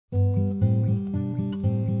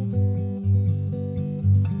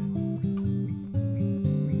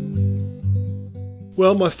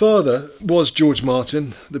Well, my father was George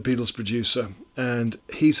Martin, the Beatles producer, and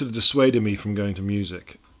he sort of dissuaded me from going to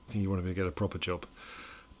music. I think he wanted me to get a proper job.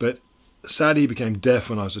 But sadly, he became deaf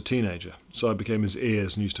when I was a teenager, so I became his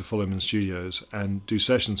ears and used to follow him in studios and do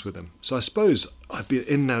sessions with him. So I suppose I've been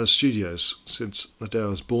in and out of studios since the day I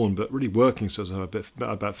was born, but really working since I was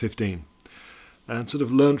about 15. And sort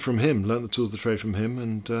of learned from him, learned the tools of the trade from him,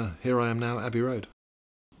 and here I am now at Abbey Road.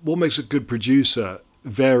 What makes a good producer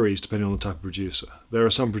varies depending on the type of producer. There are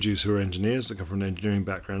some producers who are engineers that come from an engineering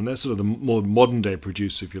background, and they're sort of the more modern day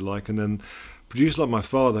producer, if you like, and then producers like my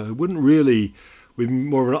father who wouldn't really, we're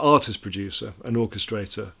more of an artist producer, an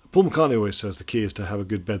orchestrator. Paul McCartney always says the key is to have a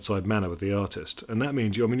good bedside manner with the artist, and that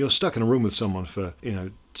means you're stuck in a room with someone for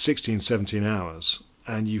 16, 17 hours,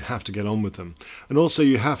 and you have to get on with them. And also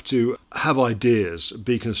you have to have ideas,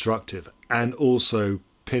 be constructive, and also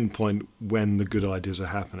pinpoint when the good ideas are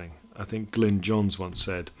happening. I think Glyn Johns once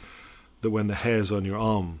said that when the hairs on your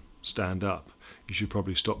arm stand up, you should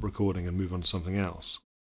probably stop recording and move on to something else.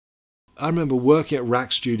 I remember working at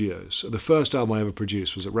Rack Studios. The first album I ever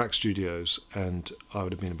produced was at Rack Studios, and I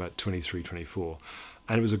would have been about 23, 24.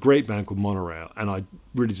 And it was a great band called Monorail, and I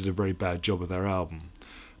really did a very bad job with their album.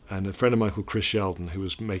 And a friend of mine called Chris Sheldon, who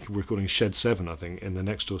was recording Shed 7, I think, in the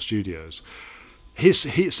next door studios,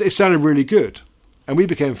 it sounded really good, and we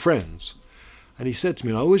became friends. And he said to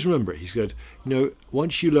me, and I always remember it, he said,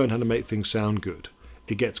 once you learn how to make things sound good,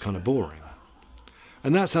 it gets kind of boring.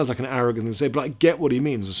 And that sounds like an arrogant thing to say, but I get what he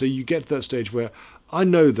means. And so you get to that stage where I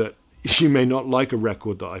know that you may not like a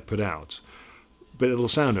record that I put out, but it'll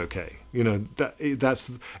sound okay.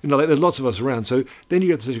 There's lots of us around. So then you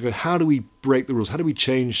get to the stage where how do we break the rules? How do we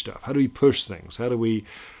change stuff? How do we push things? How do we,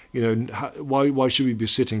 why should we be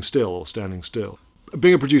sitting still or standing still?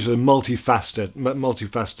 Being a producer is a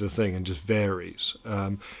multifaceted thing and just varies.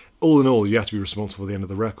 All in all, you have to be responsible for the end of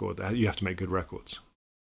the record. You have to make good records.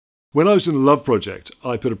 When I was in the Love Project,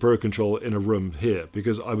 I put a Pro Controller in a room here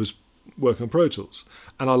because I was working on Pro Tools,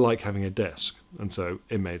 and I like having a desk, and so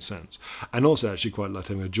it made sense. And also, actually, quite liked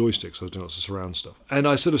having a joystick, so I was doing lots of surround stuff. And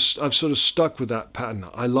I've sort of stuck with that pattern.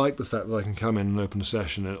 I like the fact that I can come in and open a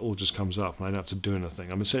session, and it all just comes up, and I don't have to do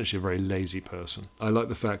anything. I'm essentially a very lazy person. I like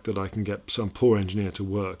the fact that I can get some poor engineer to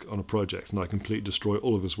work on a project, and I completely destroy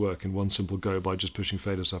all of his work in one simple go by just pushing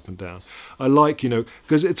faders up and down. I like,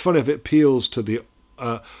 because it's funny if it appeals to the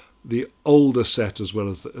older set as well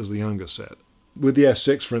as the younger set. With the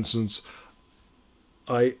S6, for instance,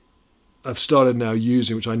 I've started now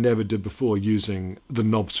using, which I never did before, using the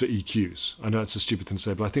knobs for EQs. I know it's a stupid thing to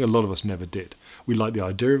say, but I think a lot of us never did. We like the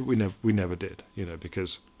idea, we never did,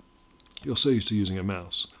 because you're so used to using a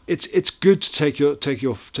mouse. It's good to take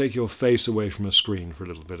your face away from a screen for a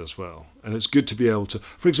little bit as well, and it's good to be able to,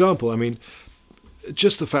 for example,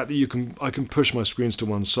 just the fact that I can push my screens to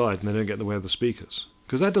one side and they don't get in the way of the speakers.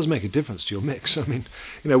 Because that does make a difference to your mix.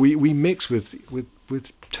 We mix with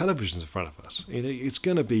televisions in front of us. It's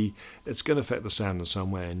going to affect the sound in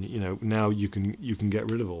some way, and now you can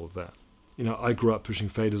get rid of all of that. I grew up pushing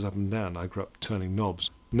faders up and down. I grew up turning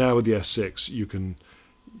knobs. Now with the S6, you can,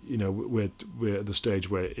 we're at the stage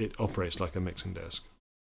where it operates like a mixing desk.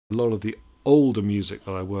 A lot of the older music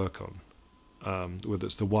that I work on, whether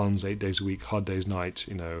it's the ones, 8 days a week, Hard Day's Night,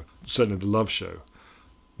 certainly the Love Show.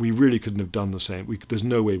 We really couldn't have done the same. There's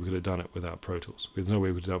no way we could have done it without Pro Tools. There's no way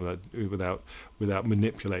we could have done it without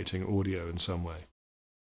manipulating audio in some way.